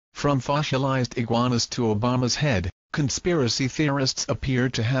From fossilized iguanas to Obama's head, conspiracy theorists appear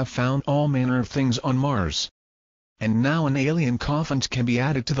to have found all manner of things on Mars. And now an alien coffin can be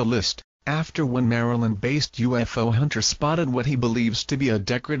added to the list, after one Maryland-based UFO hunter spotted what he believes to be a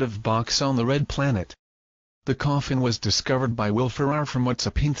decorative box on the red planet. The coffin was discovered by Will Farrar from What's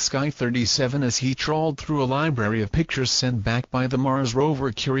Up in Sky 37 as he trawled through a library of pictures sent back by the Mars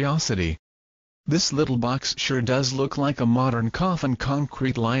rover Curiosity. "This little box sure does look like a modern coffin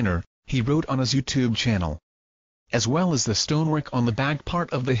concrete liner," he wrote on his YouTube channel. As well as the stonework on the back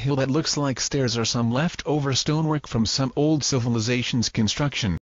part of the hill that looks like stairs or some leftover stonework from some old civilization's construction.